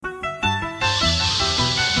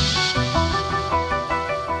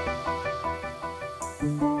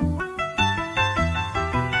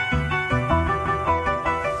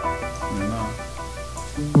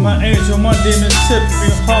My angel, my demons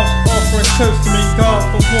tipping, hearts offering tips to me. God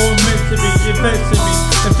for more meant to be,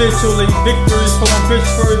 eventually victories for my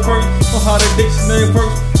obituary work, or how the dictionary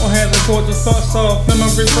works, or how the gorgeous thoughts of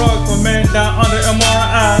memory blocks when man died under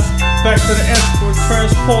MRI. Back to the airport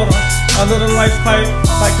transporter, a little life pipe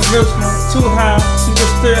like charisma, too high. You can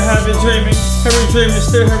still have it dreaming, still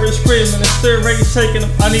hear it screaming, and still rain shaking.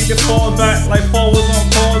 I need to fall back like fall was on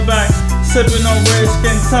callback. Sippin on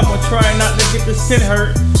Redskin Timber Tryin, not to get the skin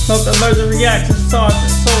hurt. Love the allergic reaction,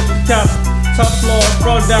 Sargeant, soldier, captain, top floor,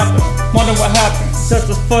 bro dapping. Wonder what happened. Just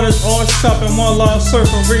the footage all shopping, one long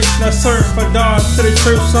circle, reaching that certain for dawn to the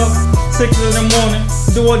chirps up. 6 in the morning,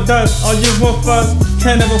 do or dusk. Are you with us?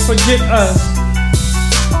 Can't never forget us.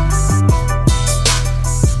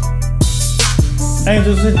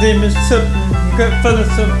 Angels and demons tipping, good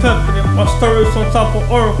feelings and pimping. My stories on top of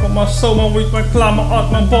oracle, my soul, my week, my climb, my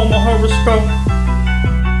art, my bone, my horoscope.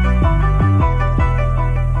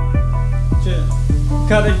 Yeah.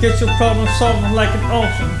 Gotta get your problem solved like an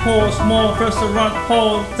ocean. Halls, mall, restaurant,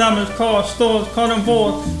 halls, damaged cars, stores,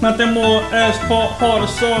 carnivores, nothing more. Asphalt, hard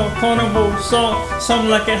to solve. Carnival Salt Some,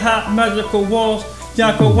 like a hot magical walls.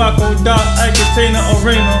 Yakoo, Wacko, Ike and Tina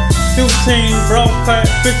arena. New team, brown pack,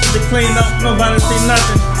 bitches to clean up, nobody see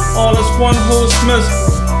nothing. All is one who's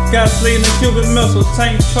miserable. Gasoline and Cuban Missiles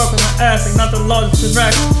Tanks, trucking and acid, not the largest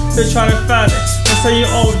Jurassic. They try to fight it. They say you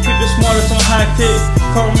always keep the smartest on high kids.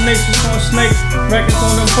 Coronations on snakes, records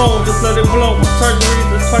on the bowl, just let it blow. Surgeries,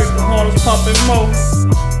 the twice the hardest poppin Moet.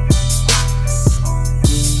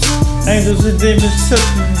 Angels and demons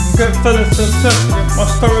tipping, good feelings and pimping. My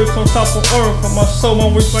stories on top of oracle, my soul,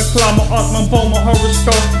 my week, my climb, my art, my bone, my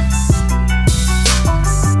horoscope.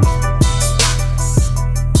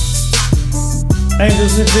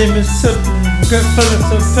 Angels and demons tipping, good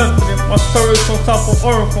feelings and pimping. My stories on top of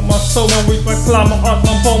oracle, my soul, my week, my climb, my art,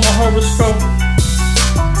 my bone, my horoscope.